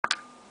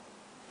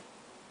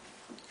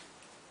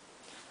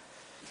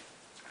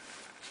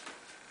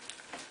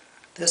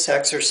This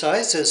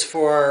exercise is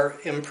for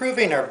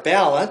improving our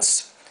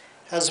balance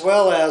as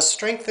well as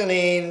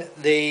strengthening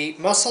the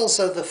muscles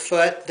of the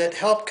foot that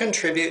help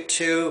contribute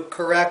to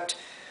correct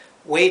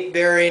weight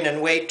bearing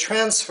and weight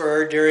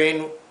transfer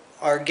during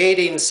our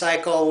gaiting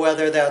cycle,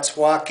 whether that's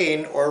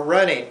walking or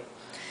running.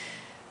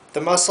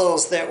 The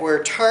muscles that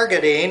we're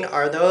targeting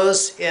are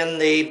those in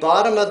the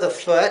bottom of the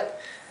foot,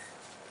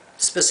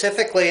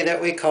 specifically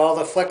that we call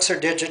the flexor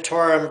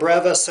digitorum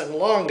brevis and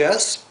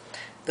longus.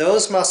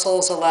 Those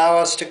muscles allow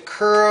us to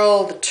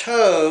curl the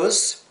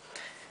toes,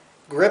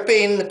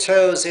 gripping the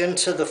toes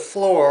into the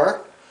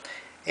floor,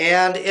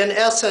 and in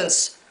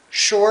essence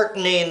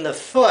shortening the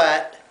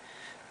foot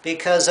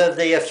because of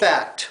the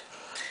effect.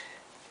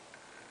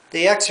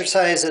 The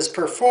exercise is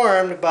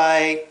performed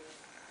by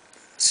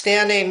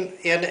standing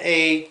in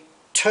a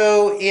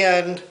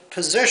toe-in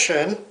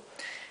position,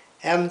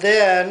 and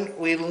then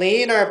we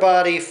lean our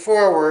body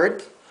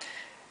forward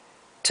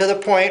to the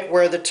point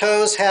where the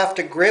toes have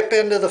to grip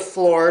into the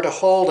floor to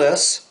hold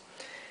us.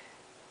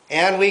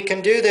 And we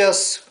can do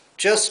this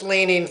just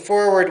leaning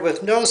forward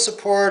with no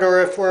support,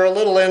 or if we're a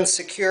little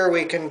insecure,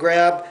 we can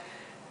grab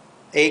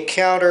a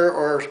counter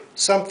or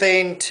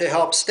something to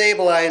help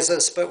stabilize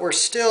us, but we're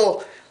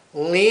still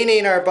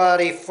leaning our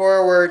body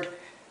forward,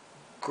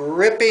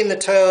 gripping the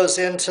toes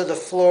into the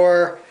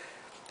floor,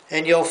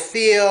 and you'll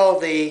feel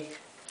the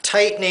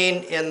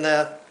tightening in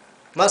the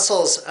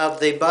muscles of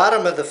the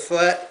bottom of the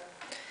foot.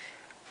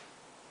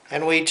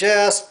 And we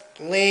just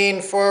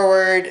lean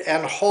forward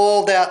and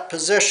hold that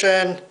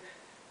position.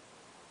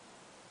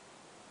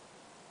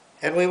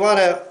 And we want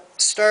to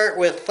start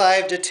with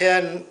 5 to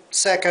 10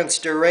 seconds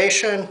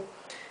duration.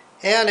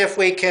 And if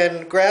we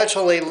can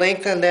gradually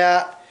lengthen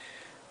that,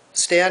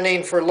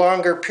 standing for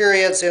longer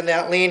periods in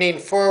that leaning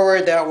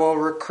forward, that will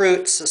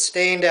recruit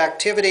sustained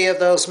activity of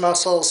those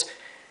muscles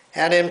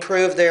and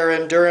improve their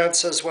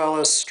endurance as well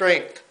as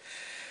strength.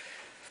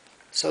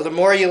 So the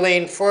more you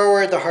lean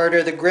forward, the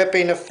harder the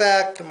gripping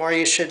effect, the more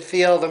you should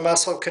feel the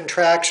muscle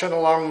contraction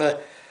along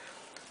the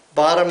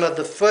bottom of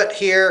the foot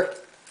here.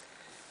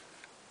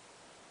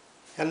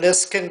 And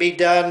this can be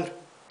done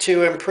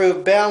to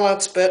improve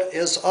balance, but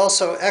is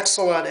also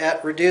excellent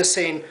at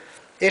reducing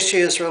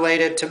issues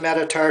related to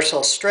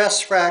metatarsal stress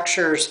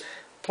fractures,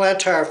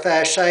 plantar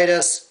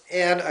fasciitis,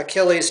 and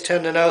Achilles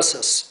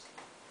tendinosis.